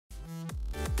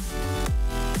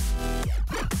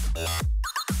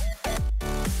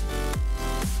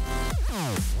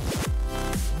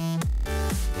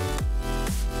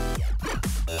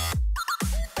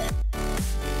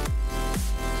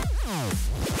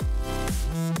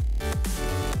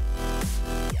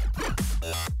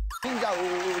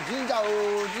Ginger.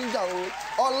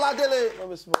 Oladele.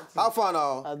 How far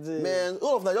now? Man,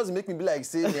 all of that just make me be like,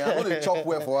 say, man, I'm going to chop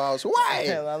well for house. Why?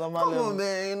 Come on,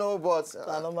 man, you know, but...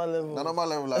 normal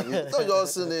level like this. So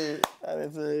just...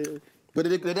 But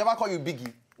they never call you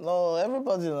Biggie? No,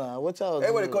 everybody now.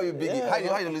 Everybody call you Biggie. Yeah,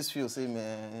 how you always feel? Say,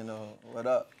 man, you know, what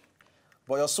up?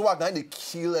 But your swag, now they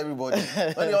kill everybody.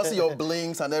 When you all see your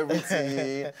blinks and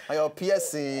everything, and your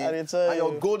piercing, and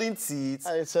your golden teeth,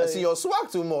 I see your swag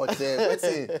too much.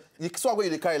 You swag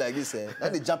where you carry like this,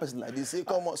 and they jump like this.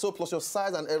 Come on, so plus your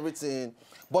size and everything.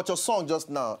 But your song just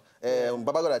now,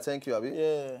 Baba God, I thank you, Abi.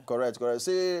 Yeah. Correct.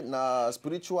 Say, na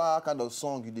spiritual kind of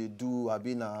song you do,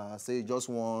 Abi, na say just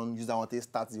one, use that one to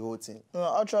start the whole thing.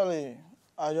 No, actually,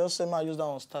 I just say I use that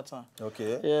one starter.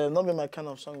 Okay. Yeah, not be my kind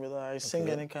of song, but I sing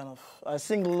any kind of. I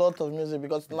sing a lot of music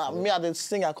because now me I did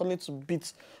sing according to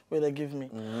beats where they give me.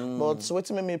 But so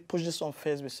what made me push this one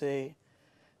first? We say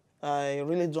I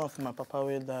really do it for my papa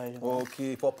where die. You know?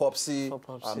 Okay, for Popsy. For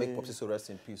Popsy. I make Popsy so rest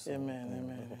in peace.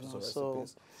 Amen. You know, so.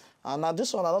 And now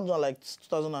this one I don't do like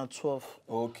 2012.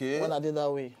 Okay. When I did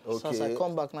that way. Okay. So as I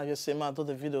come back now, just say, man, I do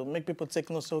the video, make people take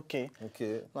notes. Okay.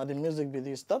 Now the music be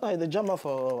this. That I the jammer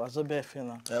for Wazobia TV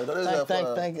now.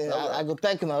 Thank you. I go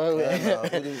thank you now.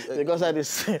 Because I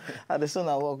just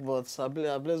I work, but I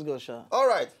bless God, sha. All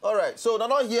right. So now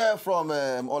not hear from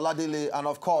Oladele, and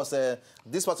of course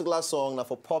this particular song now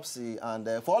for Popsy, and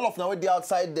for all of now with the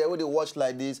outside there where they watch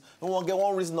like this, you won't get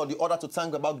one reason or the other to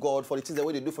thank about God for the things that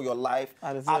way they do for your life.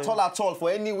 At all, for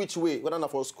any which way, whether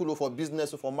not for school or for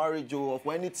business or for marriage or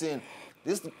for anything.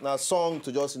 This song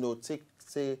to just, you know, say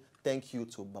thank you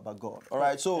to Baba God. All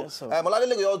right, so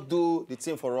Oladele will do the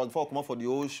thing for us before I come out for the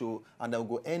whole show, and then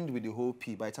we'll go end with the whole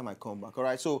P by the time I come back. All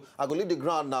right, so I go leave the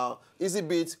ground now. Easy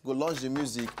beat, go launch the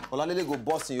music. Oladele go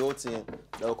bust in your thing.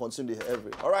 Then we'll continue the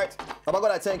every. All right, Baba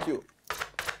God, I thank you.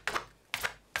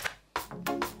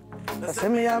 They say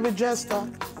me I be jester.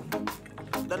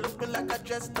 They look me like a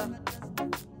jester.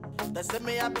 They say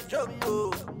me I be joke,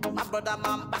 my brother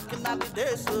man back in the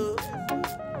days, so.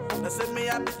 They say me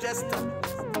I be jester.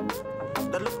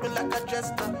 They look me like a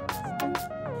jester.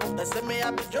 They say me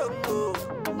I be joke,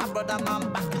 my brother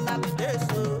man back in the days,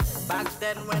 so. Back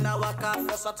then when I walk out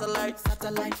for satellite.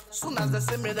 Soon as they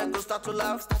see me, they go start to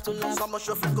laugh. Some of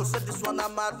you go say this one a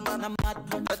madman.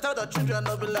 I tell the children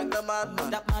not be like the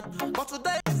madman. But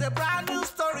today is a brand new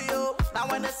story, yo. Now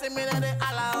when they see me, they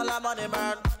all money,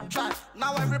 man. Try.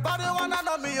 Now everybody wanna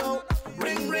know me, yo.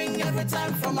 Ring every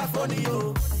time from my phone,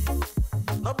 yo.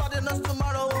 Nobody knows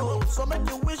tomorrow, so make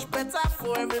you wish better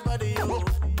for everybody, yo.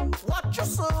 What you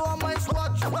sow, always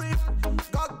what you reap.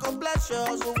 God go bless you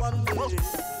also one day.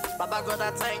 Baba God,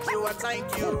 I thank you.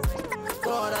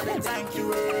 God, I thank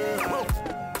you.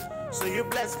 So you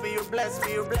bless me.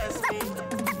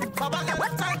 Baba God, I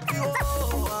thank you.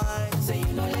 Say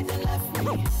you know let them left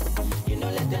me. You know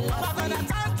let them left me. Baba God, I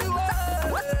thank you.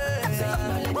 Say you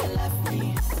know let them left me.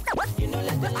 You know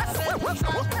let them left me.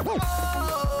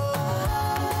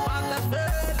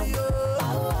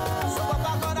 So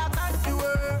Baba God, I thank you.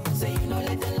 Say you know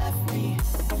let them left me.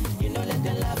 You know let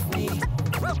them left me.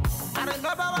 I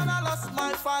remember when I lost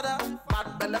my father. Bad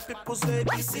belly people say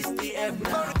this is the end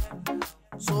now.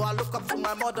 So I look up to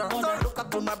my mother, look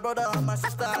up to my brother and my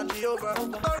sister and the over.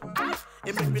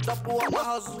 It make me double on my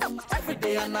hustle. Every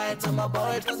day and night and my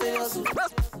boy does the hustle.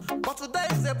 But today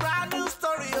is a brand new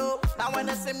story, yo. Now when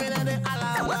they see me, they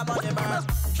all money, man.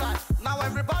 Try. Now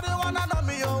everybody wanna know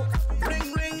me, yo.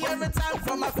 Ring every time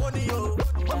from my phone, yo.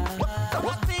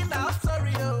 What thing now,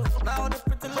 sorry, yo. Now the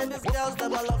pretty ladies, girls,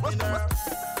 them all love me now.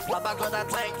 Baba God, I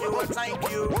thank you.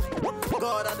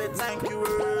 God, I thank you.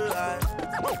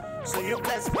 So you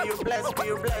bless me.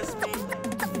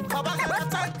 Baba God, I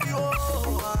thank you.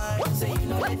 Say you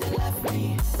know let them left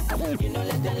me. You know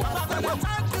let them left me. Baba God, I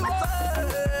thank you.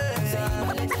 Say you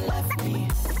know let them left me.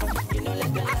 You know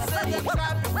let them left me.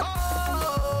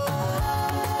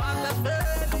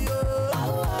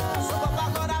 So Baba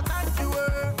God, I thank you.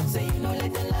 Say you know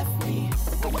let them left me.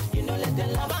 You know let them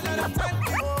left me. Baba God, I thank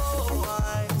you.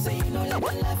 Say you know let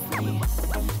them left me.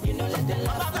 You know let them left me.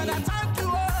 Baba God, I thank you.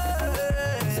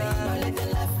 Say you know let them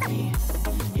left me.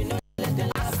 You know let them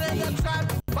left me. I say you try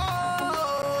before,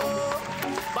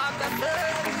 but I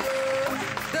fail you.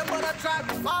 They wanna try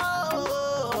before.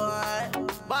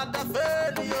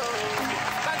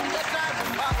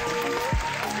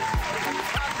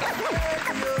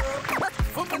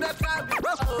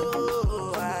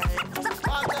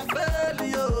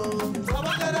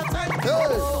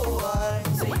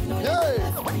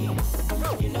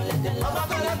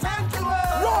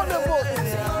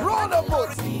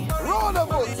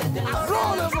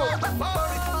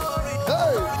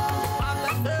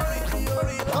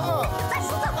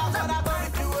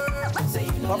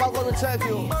 Lord, we thank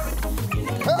you.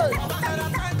 Hey!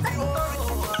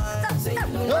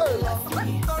 Hey!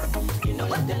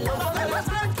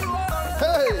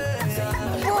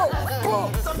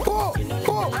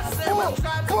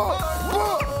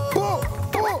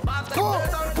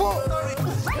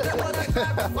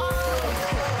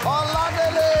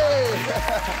 Oladele!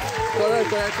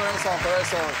 Correct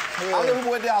song. Yeah. How many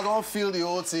people went there and don't feel the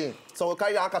whole thing? So we'll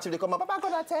carry the handkerchief, they come up, Papa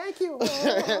God, I thank you.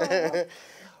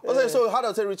 Okay, so how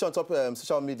does it reach on top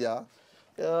social media?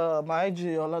 My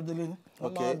IG, Oladele.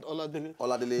 Okay.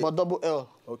 Oladele. But double L.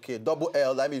 Okay, double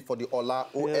L, that means for the Ola,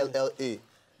 O-L-L-A.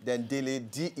 Then Dele,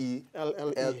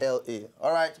 D-E-L-L-A.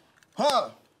 All right.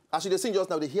 As you sing just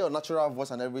now, they hear a natural voice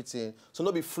and everything. So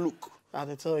no be fluke. I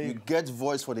tell you. You get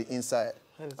voice for the inside.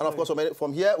 And of course,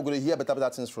 from here, we're going to hear better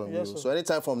things from you. Sir. So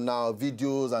anytime from now,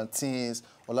 videos and things,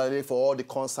 Oladele for all the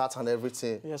concerts and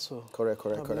everything. Yes, sir. Correct.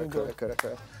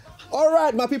 All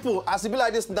right, my people, as it be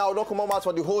like this now, don't come out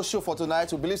for the whole show for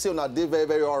tonight. We believe say una dey very,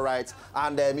 very all right.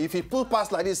 And if you pull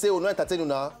past like this, say we no entertain you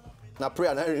now. Now pray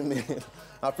and I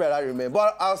remain.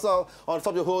 But also, on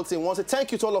top of the whole thing, I want to say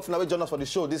thank you to all of you who joined us for the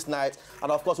show this night.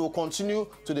 And of course, we'll continue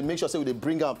to make sure we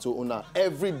bring up to Una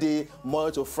every day,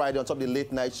 Monday to Friday, on top of the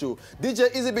late night show. DJ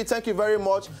EasyB, thank you very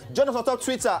much. Join us on top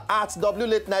Twitter at W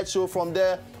Late Night Show. From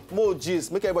there, more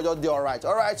G's. Make everybody just do all right.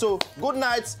 All right, so good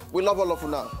night. We love all of you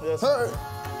now. Yes. But